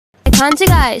勘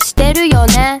違いしてるよ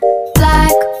ね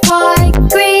Black, white,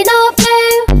 green or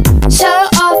blue Show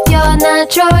off your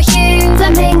natural hue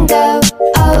Flamingo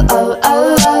Oh, oh,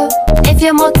 oh, oh If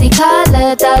you're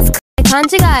multicolored that's 勘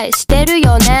違いしてる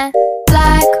よね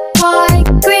Black, white,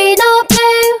 green or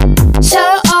blue Show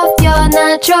off your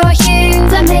natural hue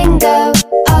Flamingo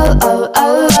Oh, oh,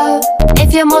 oh, oh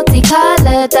If you're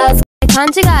multicolored that's 勘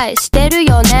違いしてる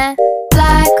よね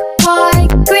Black, white,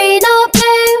 green or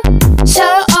blue Show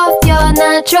off your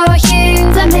natural hue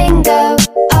Flamingo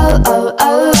Oh, oh,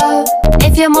 oh, oh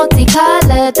If you're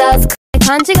multicolored that's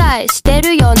勘違いして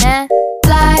るよね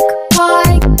Black,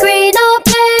 white, green or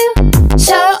blue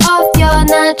Show off your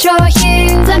natural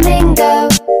hue Flamingo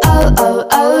Oh, oh,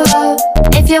 oh, oh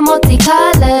If you're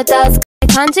multicolored that's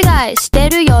勘違いして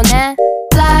るよね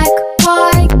Black,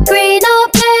 white, green or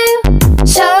blue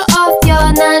Show off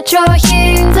your natural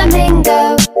hue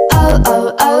Flamingo Oh,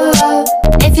 oh, oh, oh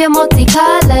If you're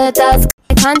multicolored that's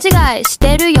勘違いし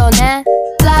てるよね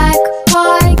Black,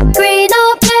 white, green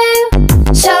or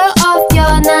blue Show off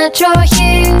your natural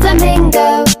hue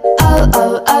Flamingo Oh,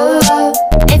 oh, oh, oh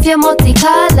If you're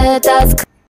multicolored that's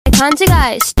勘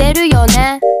違いしてるよ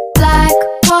ね Black,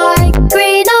 white,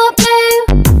 green or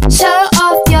blue Show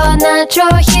off your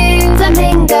natural hue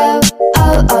Flamingo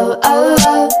Oh, oh, oh,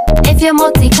 oh If you're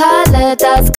multicolored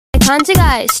that's 勘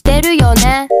違いしてるよ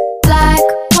ね Black,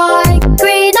 white,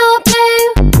 green or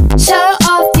blue Show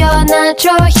off your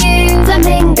natural hue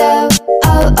Flamingo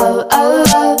Oh, oh, oh,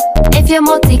 oh If you're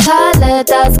multicolored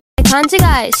that's 勘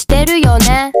違いしてるよ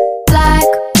ね Black,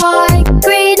 white,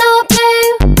 green or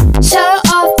blue Show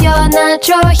off your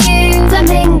natural hue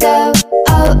Flamingo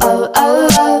Oh, oh, oh,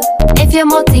 oh If you're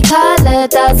multicolored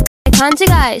that's 勘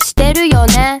違いしてるよ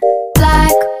ね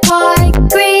Black, white,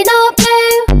 green or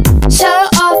blue Show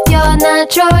off your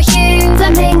natural hue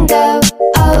Flamingo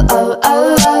Oh, oh,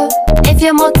 oh, oh If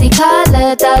you're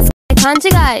multicolored that's 勘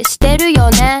違いしてるよ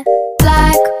ね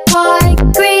Black, white,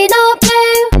 green or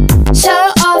blue Show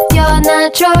off your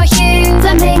natural hue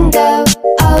Flamingo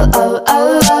Oh, oh,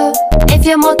 oh, oh If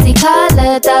you're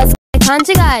multicolored that's 勘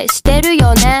違いしてる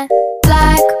よね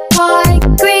Black, white,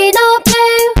 green or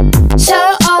blue Show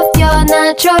off your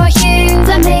natural hue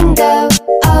Flamingo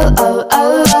Oh, oh,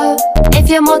 oh, oh If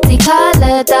you're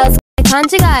multicolored that's 勘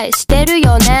違いしてる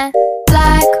よね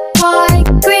Black, white,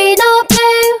 green or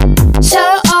blue Show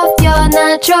off your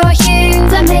natural hue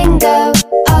Flamingo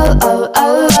Oh, oh,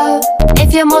 oh, oh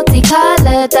If you're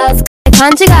multicolored that's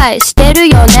勘違いしてる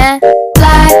よね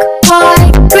Black,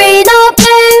 white, green or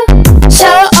blue Show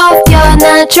off your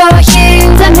natural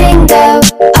hue Flamingo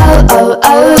Oh, oh,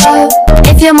 oh, oh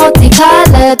If you're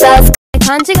multicolored that's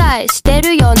勘違いして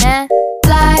るよね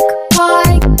Black,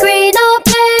 white, green or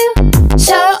blue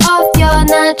Show off your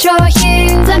natural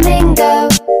hue Flamingo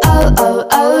Oh, oh,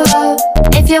 oh, oh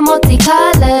If you're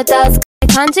multicolored that's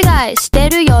勘違いして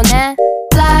るよね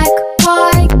Black,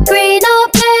 white, green or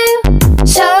blue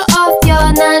Show off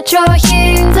your natural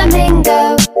hue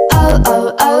Flamingo Oh,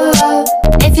 oh, oh, oh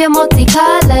If you're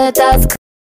multicolored that's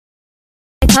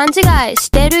勘違いし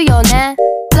てるよね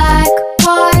Black,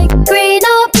 white, green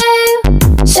or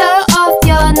blue Show off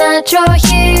your natural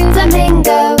hue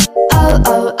Flamingo Oh,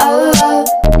 oh, oh,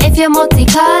 oh If you're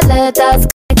multicolored that's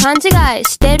勘違い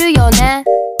してるよね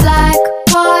Black,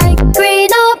 white, green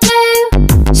or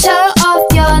blue Show off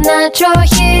your natural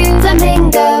hue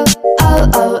Flamingo Oh,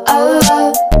 oh, oh,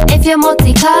 oh If you're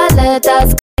multicolored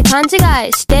that's 勘違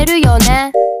いしてるよ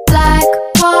ね Black,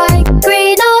 white,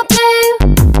 green or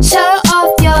blue Show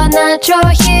off your natural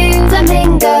hue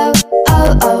Flamingo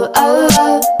Oh, oh, oh,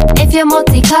 oh If you're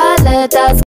multicolored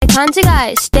that's 勘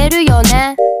違いしてるよ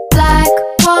ね Black,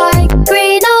 white,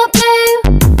 green or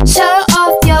blue Show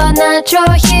off your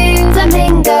natural hue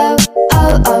Flamingo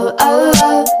Oh, oh, oh,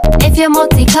 oh If you're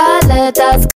multicolored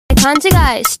that's 勘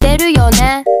違いしてるよ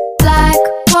ね Black,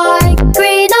 white,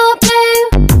 green or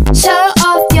blue Show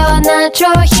off your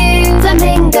natural hue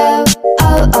Flamingo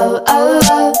Oh, oh, oh,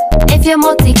 oh If you're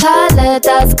multicolored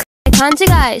that's 勘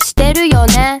違いしてるよ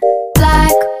ね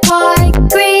Black, white,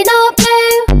 green or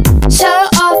blue Show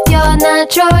off your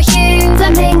natural hue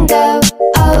Flamingo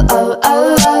Oh, oh,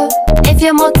 oh, oh If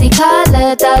you're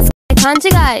multicolored that's 勘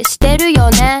違いしてるよ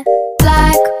ね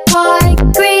Black, white,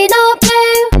 green or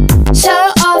blue Show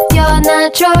off your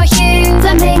natural hue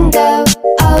Flamingo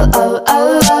Oh, oh,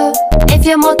 oh, oh If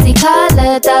you're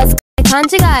multicolored that's 勘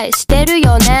違いしてる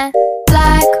よね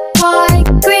Black, white,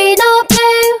 green or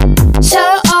blue Show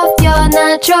off your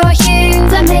natural hue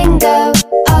Flamingo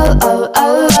Oh, oh,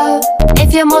 oh, oh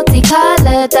If you're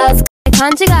multicolored that's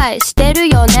勘違いしてる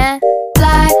よね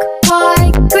Black,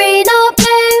 white, green or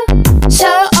blue Show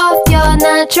off your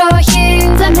natural hue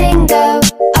Flamingo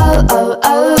Oh, oh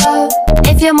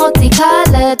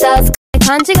multicolored だす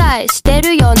勘違いして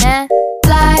るよね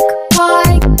Black,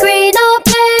 white, green or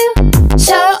blue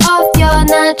Show off your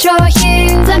natural hue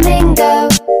Flamingo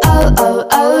Oh, oh,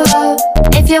 oh, oh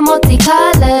If you're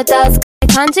multicolored だす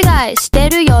勘違いして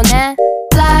るよね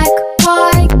Black,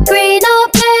 white, green or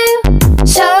blue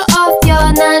Show off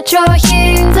your natural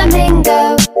hue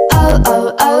Flamingo Oh,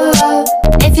 oh, oh, oh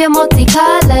If you're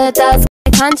multicolored だす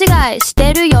勘違いし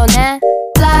てるよね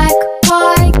Black,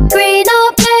 white, green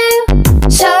or blue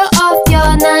Show off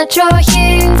your natural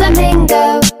hue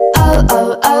Flamingo Oh,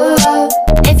 oh, oh, oh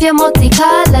If you're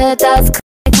multicolored だす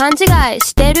勘違い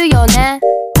してるよね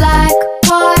Black,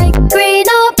 white, green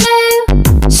or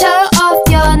blue Show off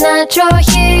your natural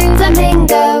hue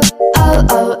Flamingo Oh,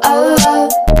 oh, oh, oh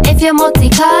If you're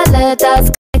multicolored だ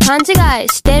す勘違い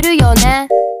してるよね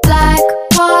Black,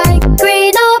 white,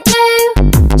 green or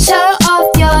blue Show off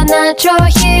your natural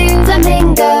hue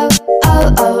Flamingo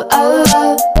Oh, oh, oh,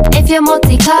 oh If you're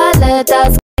multicolored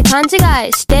だす勘違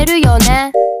いしてるよ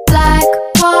ね Black,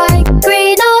 white,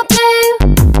 green or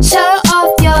blue Show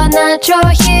off your natural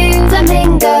hue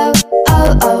Flamingo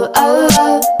Oh, oh, oh,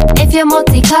 oh If you're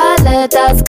multicolored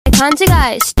だす勘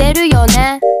違いしてるよ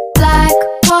ね Black,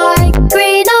 white,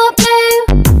 green or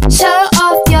blue Show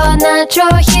off your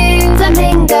natural hue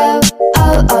Flamingo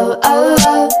Oh, oh, oh,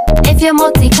 oh If you're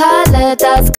multicolored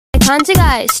だす勘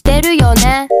違いしてるよ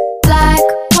ね Black,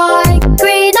 white,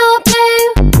 green or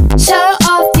blue Show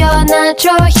off your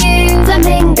natural hue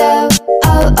Flamingo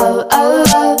Oh, oh, oh,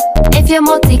 oh If you're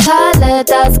multicolored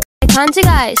だす勘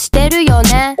違いしてるよ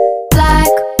ね Black,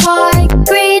 white,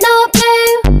 green or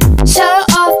blue Show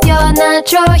off your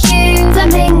natural hue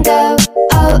Flamingo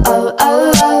Oh, oh,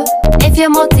 oh, oh If you're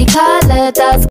multicolored だす